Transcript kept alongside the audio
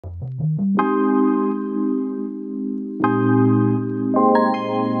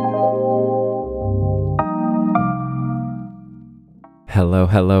Hello,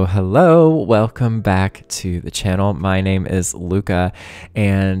 hello, hello. Welcome back to the channel. My name is Lucca,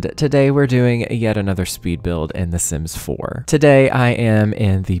 and today we're doing yet another speed build in The Sims 4. Today I am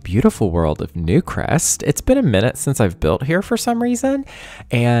in the beautiful world of Newcrest. It's been a minute since I've built here for some reason,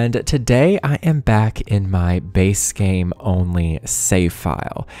 and today I am back in my base game only save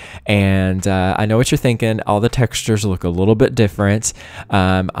file. And I know what you're thinking. All the textures look a little bit different.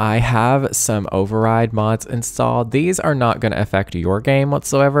 I have some override mods installed. These are not going to affect your game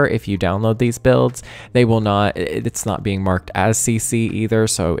whatsoever. If you download these builds, they will not, it's not being marked as CC either,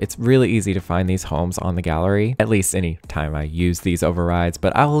 so it's really easy to find these homes on the gallery, at least any time I use these overrides,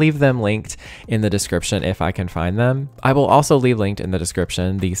 but I'll leave them linked in the description if I can find them. I will also leave linked in the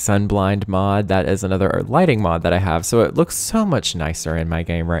description the Sunblind mod. That is another lighting mod that I have, so it looks so much nicer in my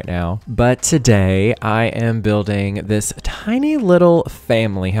game right now. But today I am building this tiny little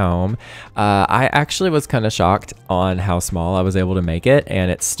family home. I actually was kind of shocked on how small I was able to make it, and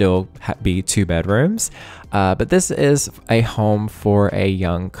it still be 2 bedrooms. But this is a home for a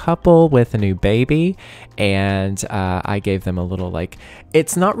young couple with a new baby, and I gave them a little, like,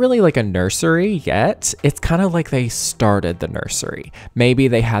 it's not really like a nursery yet. It's kind of like they started the nursery. Maybe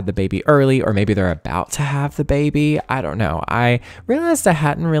they had the baby early, or maybe they're about to have the baby. I don't know. I realized I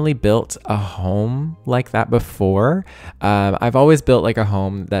hadn't really built a home like that before. I've always built like a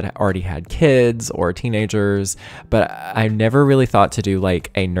home that already had kids or teenagers, but I never really thought to do like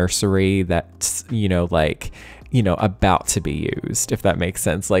a nursery that's, about to be used, if that makes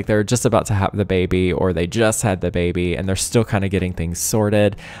sense. Like they're just about to have the baby, or they just had the baby and they're still kind of getting things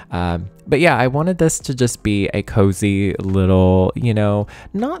sorted. But yeah, I wanted this to just be a cozy little,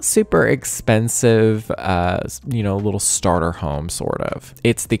 not super expensive, little starter home, sort of.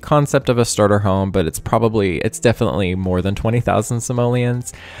 It's the concept of a starter home, but it's definitely more than 20,000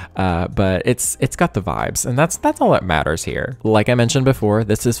 simoleons. But it's got the vibes, and that's all that matters here. Like I mentioned before,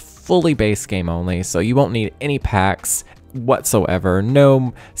 this is fully base game only, so you won't need any packs whatsoever.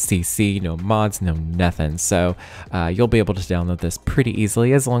 No CC, no mods, no nothing. So you'll be able to download this pretty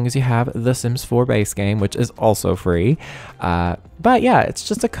easily as long as you have the Sims 4 base game, which is also free. But yeah, it's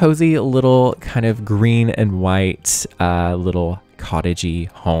just a cozy little kind of green and white little cottagey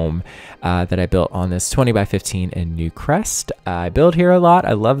home that I built on this 20 by 15 in Newcrest. I build here a lot.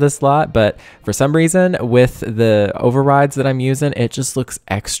 I love this lot, but for some reason with the overrides that I'm using, it just looks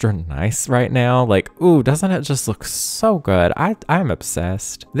extra nice right now. Like, ooh, doesn't it just look so good? I'm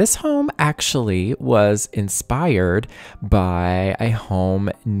obsessed. This home actually was inspired by a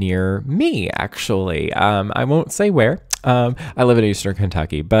home near me, actually. I won't say where. I live in Eastern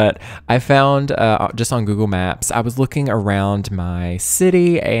Kentucky, but I found just on Google Maps, I was looking around my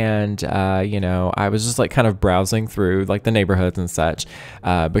city, and I was just like kind of browsing through like the neighborhoods and such,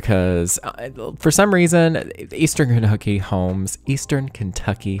 because for some reason Eastern Kentucky homes,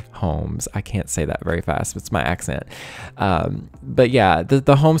 I can't say that very fast, it's my accent. But yeah,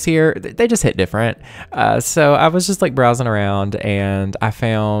 the homes here, they just hit different. So I was just like browsing around, and I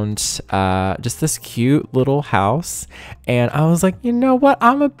found just this cute little house. And I was like, you know what?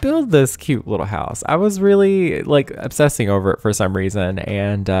 I'm gonna build this cute little house. I was really like obsessing over it for some reason.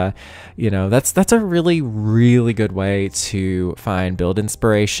 And, that's a really, really good way to find build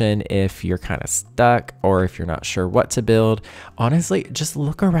inspiration if you're kind of stuck or if you're not sure what to build. Honestly, just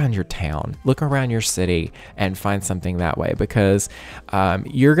look around your town, look around your city, and find something that way, because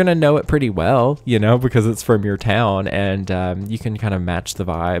you're gonna know it pretty well, because it's from your town, and you can kind of match the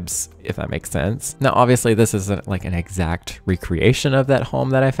vibes, if that makes sense. Now, obviously, this isn't like an exact recreation of that home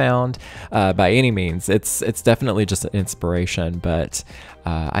that I found by any means. It's definitely just an inspiration, but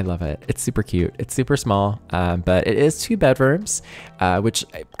I love it. It's super cute. It's super small, but it is 2 bedrooms, which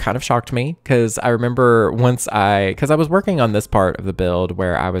kind of shocked me, because I remember because I was working on this part of the build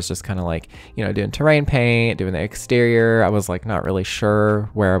where I was just kind of like, doing terrain paint, doing the exterior. I was like not really sure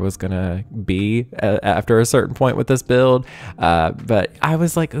where I was gonna be after a certain point with this build, but I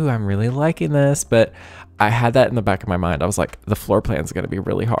was like, ooh, I'm really liking this, but I had that in the back of my mind. I was like, the floor plan is going to be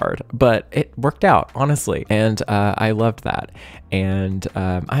really hard, but it worked out, honestly. And I loved that. And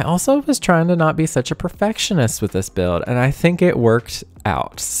I also was trying to not be such a perfectionist with this build, and I think it worked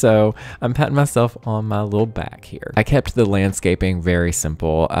out. So I'm patting myself on my little back here. I kept the landscaping very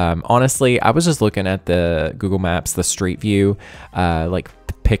simple. Honestly, I was just looking at the Google Maps, the street view,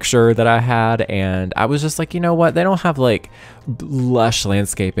 picture that I had, and I was just like, you know what, they don't have like lush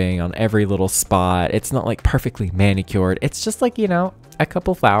landscaping on every little spot. It's not like perfectly manicured. It's just like, a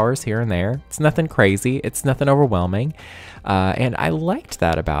couple flowers here and there. It's nothing crazy. It's nothing overwhelming. And I liked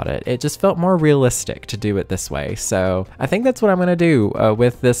that about it. It just felt more realistic to do it this way. So I think that's what I'm going to do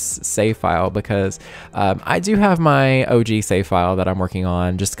with this save file, because I do have my OG save file that I'm working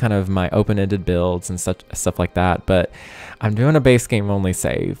on, just kind of my open-ended builds and stuff like that. But I'm doing a base game only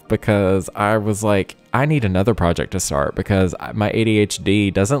save because I was like, I need another project to start because my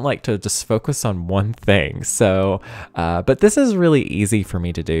ADHD doesn't like to just focus on one thing. So, but this is really easy for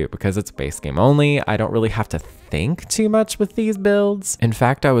me to do because it's base game only. I don't really have to think too much with these builds. In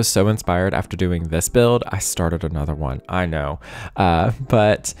fact, I was so inspired after doing this build, I started another one. I know,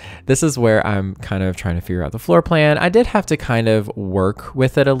 but this is where I'm kind of trying to figure out the floor plan. I did have to kind of work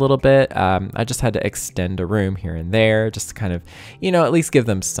with it a little bit. I just had to extend a room here and there just to kind of, you know, at least give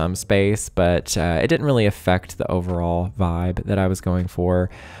them some space, but it didn't really affect the overall vibe that I was going for.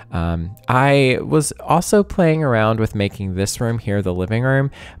 I was also playing around with making this room here the living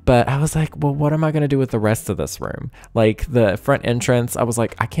room, but I was like, well, what am I going to do with the rest of this room? Like the front entrance, I was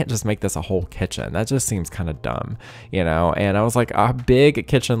like, I can't just make this a whole kitchen. That just seems kind of dumb, you know? And I was like, a big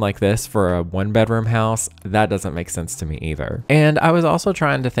kitchen like this for a 1-bedroom house, that doesn't make sense to me either. And I was also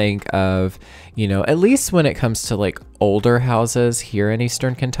trying to think of, you know, at least when it comes to like older houses here in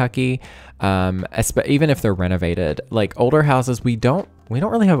Eastern Kentucky, even if they're renovated, like older houses, we don't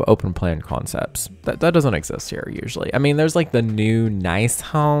really have open plan concepts. That doesn't exist here usually. I mean, there's like the new nice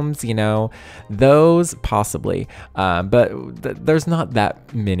homes, you know, those possibly, but there's not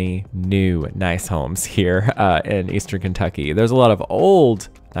that many new nice homes here in Eastern Kentucky. There's a lot of old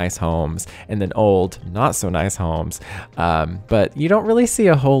nice homes and then old not so nice homes, but you don't really see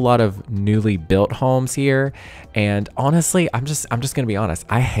a whole lot of newly built homes here. And honestly, I'm just gonna be honest,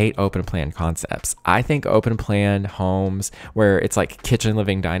 I hate open plan concepts. I think open plan homes where it's like kitchen,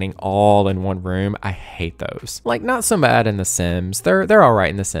 living, dining all in one room, I hate those. Like, not so bad in The Sims. They're all right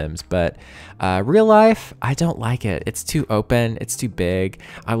in The Sims, but real life, I don't like it. It's too open, it's too big.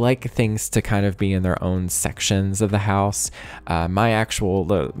 I like things to kind of be in their own sections of the house. My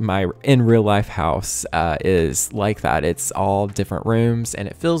in real life house is like that. It's all different rooms and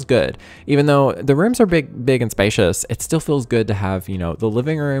it feels good. Even though the rooms are big and spacious, it still feels good to have, you know, the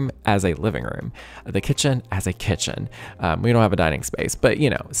living room as a living room, the kitchen as a kitchen. We don't have a dining space, but you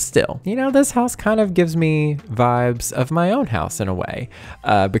know, still, you know, this house kind of gives me vibes of my own house in a way,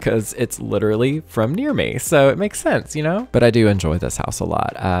 because it's literally from near me. So it makes sense, you know, but I do enjoy this house a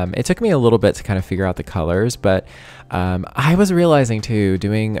lot. It took me a little bit to kind of figure out the colors, but I was realizing too,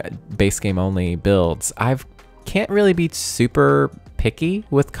 doing base game only builds, can't really be super picky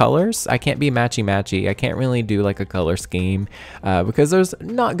with colors. I can't be matchy-matchy. I can't really do like a color scheme because there's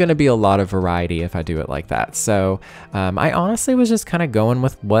not going to be a lot of variety if I do it like that. So I honestly was just kind of going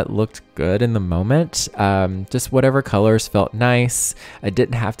with what looked good in the moment. Just whatever colors felt nice. It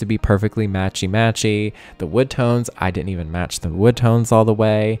didn't have to be perfectly matchy-matchy. The wood tones, I didn't even match the wood tones all the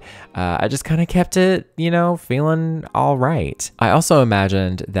way. I just kind of kept it, you know, feeling all right. I also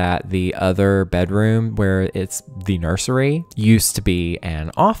imagined that the other bedroom where it's the nursery used to be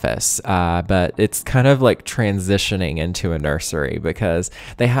an office, but it's kind of like transitioning into a nursery because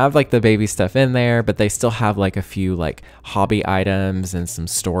they have like the baby stuff in there, but they still have like a few like hobby items and some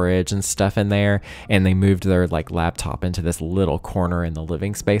storage and stuff in there. And they moved their like laptop into this little corner in the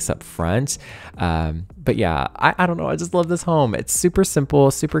living space up front. But yeah, I don't know. I just love this home. It's super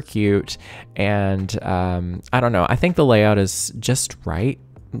simple, super cute. And I don't know. I think the layout is just right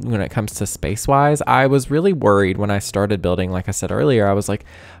when it comes to space wise. I was really worried when I started building. Like I said earlier, I was like,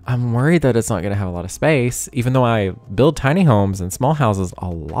 I'm worried that it's not going to have a lot of space, even though I build tiny homes and small houses a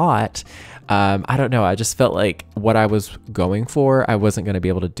lot. I don't know. I just felt like what I was going for, I wasn't going to be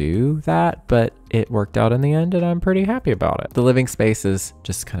able to do that, but it worked out in the end and I'm pretty happy about it. The living space is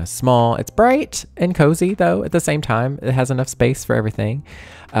just kind of small. It's bright and cozy though. At the same time, it has enough space for everything.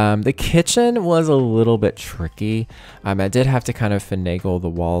 The kitchen was a little bit tricky. I did have to kind of finagle the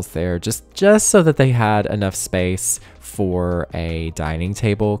walls there just so that they had enough space for a dining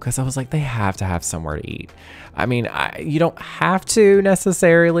table, because I was like, they have to have somewhere to eat. I mean, you don't have to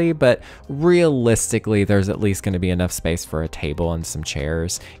necessarily, but realistically, there's at least going to be enough space for a table and some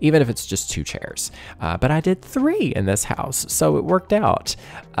chairs, even if it's just 2 chairs. But I did 3 in this house, so it worked out.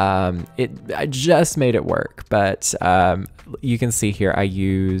 I just made it work, but you can see here I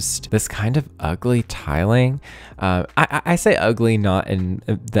used this kind of ugly tiling. I say ugly not in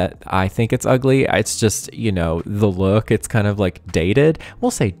that I think it's ugly. It's just, you know, the look. It's kind of like dated. We'll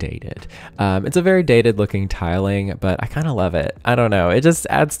say dated. It's a very dated looking tiling, but I kind of love it. I don't know. It just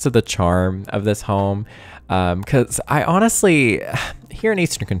adds to the charm of this home. Because I honestly, here in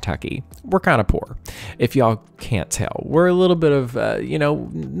Eastern Kentucky, we're kind of poor. If y'all can't tell, we're a little bit of, you know,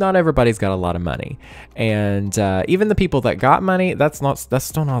 not everybody's got a lot of money. And even the people that got money, that's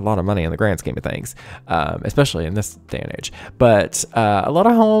still not a lot of money in the grand scheme of things, especially in this day and age. But a lot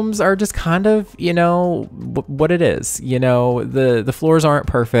of homes are just kind of, you know, what it is. You know, the floors aren't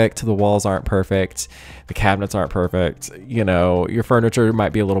perfect, the walls aren't perfect, the cabinets aren't perfect, you know, your furniture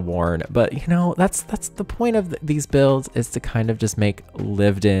might be a little worn, but you know, that's the point of these builds, is to kind of just make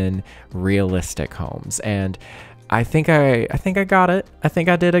lived in, realistic homes. And I think I got it. I think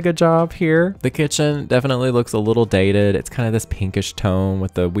I did a good job here. The kitchen definitely looks a little dated. It's kind of this pinkish tone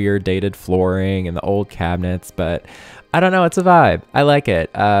with the weird dated flooring and the old cabinets, but I don't know, it's a vibe. I like it.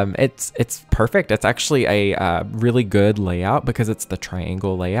 It's perfect. It's actually a really good layout because it's the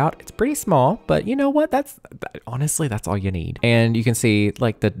triangle layout. It's pretty small, but you know what? Honestly, that's all you need. And you can see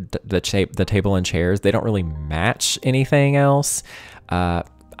like the shape, the table and chairs, they don't really match anything else.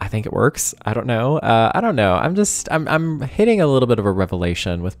 I think it works. I don't know. I'm hitting a little bit of a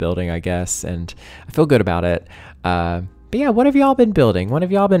revelation with building, I guess, and I feel good about it. But yeah, what have y'all been building? What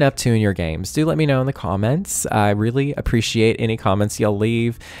have y'all been up to in your games? Do let me know in the comments. I really appreciate any comments y'all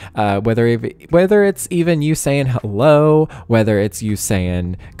leave, whether it's even you saying hello, whether it's you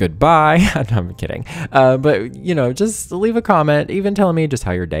saying goodbye. No, I'm kidding. But you know, just leave a comment, even telling me just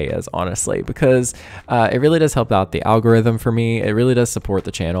how your day is, honestly, because it really does help out the algorithm for me. It really does support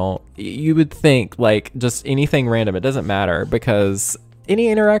the channel. You would think like just anything random, it doesn't matter, because any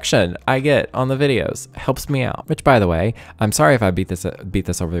interaction I get on the videos helps me out. Which, by the way, I'm sorry if I beat this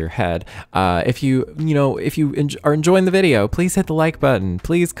over your head. If you are enjoying the video, please hit the like button.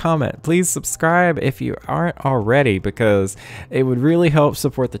 Please comment. Please subscribe if you aren't already, because it would really help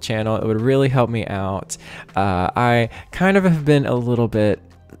support the channel. It would really help me out. I kind of have been a little bit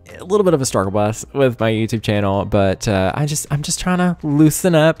of a struggle bus with my YouTube channel, but I'm just trying to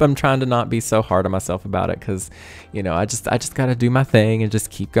loosen up. I'm trying to not be so hard on myself about it, because you know, I just got to do my thing and just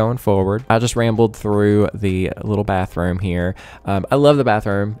keep going forward. I just rambled through the little bathroom here. I love the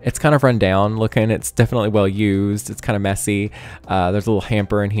bathroom. It's kind of run down looking. It's definitely well used. It's kind of messy. There's a little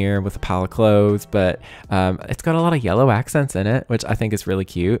hamper in here with a pile of clothes, but it's got a lot of yellow accents in it, which I think is really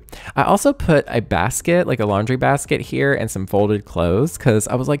cute. I also put a basket, like a laundry basket here, and some folded clothes, because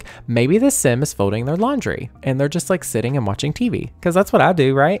I was like, maybe the sim is folding their laundry and they're just like sitting and watching TV, because that's what I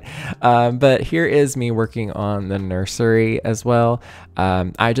do, right? But here is me working on the nursery as well.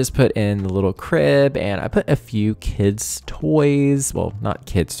 I just put in the little crib, and I put a few kids toys, well, not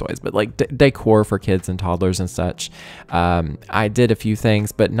kids toys, but like decor for kids and toddlers and such. I did a few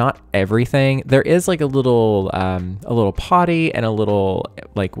things, but not everything. There is like a little potty and a little,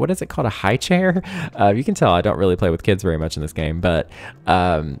 like, what is it called, a high chair? You can tell I don't really play with kids very much in this game, but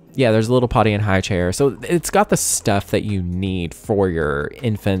yeah, there's a little potty and high chair, so it's got the stuff that you need for your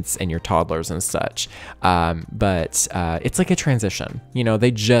infants and your toddlers and such. But it's like a transition. You know,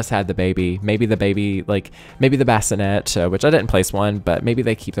 they just had the baby. Maybe the bassinet, which I didn't place one, but maybe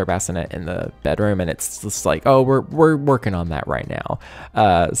they keep their bassinet in the bedroom, and it's just like, oh, we're working on that right now.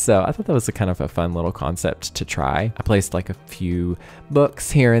 So I thought that was a kind of a fun little concept to try. I placed like a few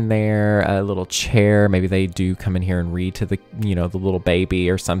books here and there, a little chair. Maybe they do come in here and read to the, you know, the little baby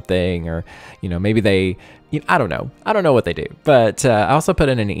or something, or, you know, maybe they, I don't know what they do, but I also put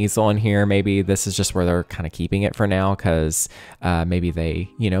in an easel in here. Maybe this is just where they're kind of keeping it for now, because maybe they,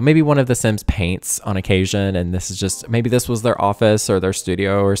 you know, maybe one of the Sims paints on occasion, and this is just, maybe this was their office or their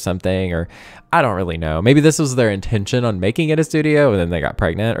studio or something, or I don't really know. Maybe this was their intention on making it a studio, and then they got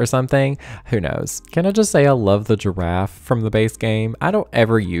pregnant or something. Who knows? Can I just say I love the giraffe from the base game? I don't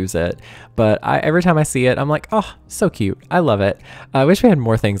ever use it, but every time I see it, I'm like, oh, so cute. I love it. I wish we had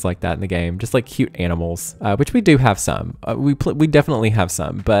more things like that in the game, just like cute animals. Which we do have some. We definitely have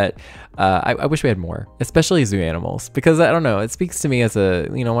some, but I wish we had more, especially zoo animals, because I don't know, it speaks to me as a,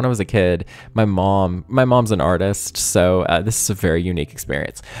 you know, when I was a kid, my mom's an artist, so this is a very unique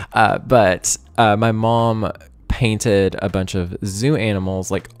experience. But my mom painted a bunch of zoo animals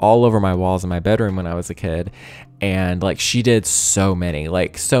like all over my walls in my bedroom when I was a kid, and like she did so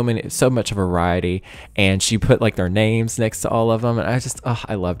much variety, and she put like their names next to all of them, and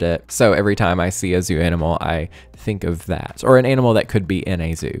I loved it. So every time I see a zoo animal, I think of that, or an animal that could be in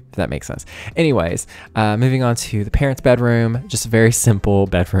a zoo, if that makes sense. Anyways, moving on to the parents' bedroom. Just a very simple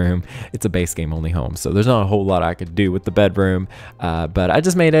bedroom. It's a base game only home, so there's not a whole lot I could do with the bedroom, but I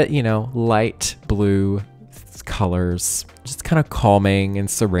just made it, you know, light blue colors, just kind of calming and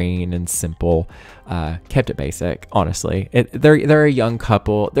serene and simple. Kept it basic, honestly. They're a young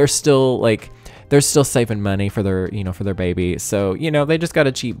couple. They're still like, they're still saving money for their, for their baby. So, they just got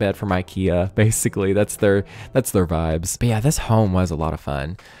a cheap bed from IKEA. Basically, that's their vibes. But yeah, this home was a lot of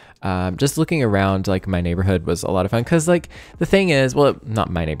fun. Just looking around, like, my neighborhood was a lot of fun because, like, the thing is, well, not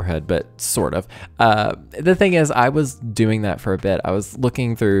my neighborhood, but sort of. The thing is, I was doing that for a bit. I was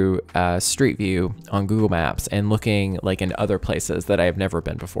looking through Street View on Google Maps and looking, like, in other places that I have never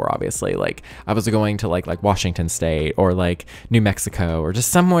been before, obviously. Like, I was going to, like Washington State or, like, New Mexico or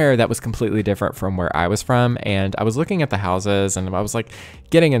just somewhere that was completely different from where I was from. And I was looking at the houses and I was, like,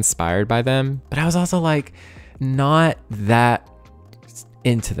 getting inspired by them. But I was also, like, not that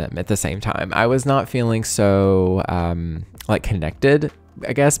into them at the same time. I was not feeling so like connected,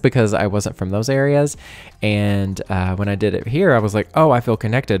 I guess, because I wasn't from those areas. And when I did it here, I was like, oh, I feel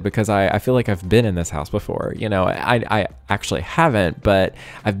connected because I feel like I've been in this house before. I actually haven't, but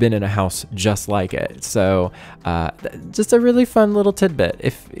I've been in a house just like it. So just a really fun little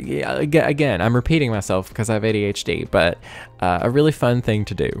tidbit. Again, I'm repeating myself because I have ADHD, but a really fun thing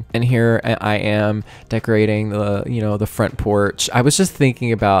to do. And here I am decorating the front porch. I was just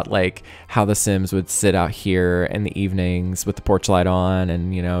thinking about, like, how the Sims would sit out here in the evenings with the porch light on,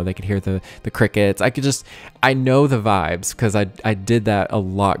 and they could hear the crickets. I know the vibes because I did that a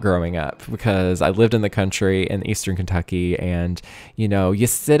lot growing up because I lived in the country in eastern Kentucky, and you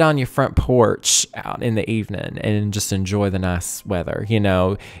sit on your front porch out in the evening and just enjoy the nice weather.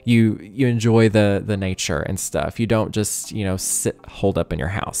 You enjoy the nature and stuff. You don't just sit holed up in your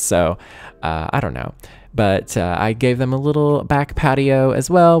house. So I don't know. But I gave them a little back patio as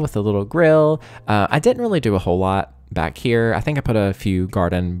well with a little grill. I didn't really do a whole lot back here. I think I put a few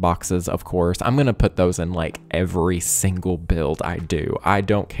garden boxes, of course. I'm going to put those in, like, every single build I do. I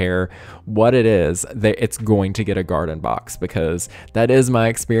don't care what it is, it's going to get a garden box because that is my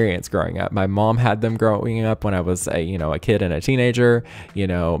experience growing up. My mom had them growing up when I was a kid and a teenager.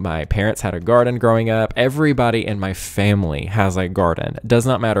 My parents had a garden growing up. Everybody in my family has a garden. It does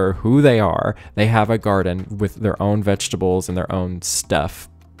not matter who they are. They have a garden with their own vegetables and their own stuff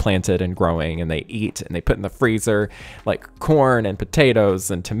planted and growing, and they eat and they put in the freezer, like corn and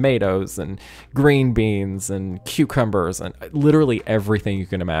potatoes and tomatoes and green beans and cucumbers and literally everything you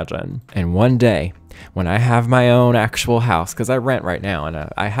can imagine. And one day when I have my own actual house, because I rent right now and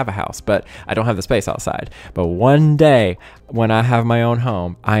I have a house, but I don't have the space outside. But one day when I have my own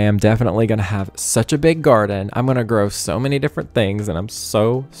home, I am definitely going to have such a big garden. I'm going to grow so many different things, and I'm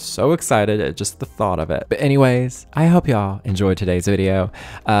so excited at just the thought of it. But anyways, I hope y'all enjoyed today's video.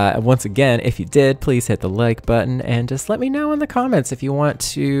 Once again, if you did, please hit the like button and just let me know in the comments if you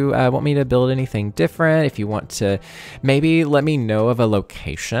want me to build anything different. If you want to maybe let me know of a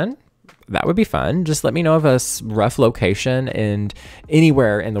location, that would be fun. Just let me know of a rough location and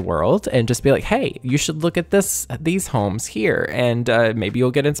anywhere in the world, and just be like, hey, you should look at these homes here, and maybe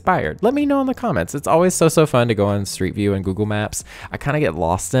you'll get inspired. Let me know in the comments. It's always so fun to go on Street View and Google Maps. I kind of get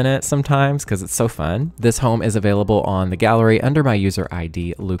lost in it sometimes because it's so fun. This home is available on the gallery under my user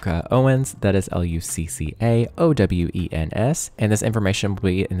ID, Lucca Owens. That is LuccaOwens, and this information will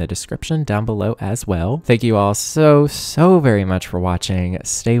be in the description down below as well. Thank you all so very much for watching.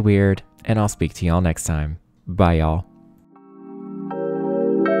 Stay weird, and I'll speak to y'all next time. Bye, y'all.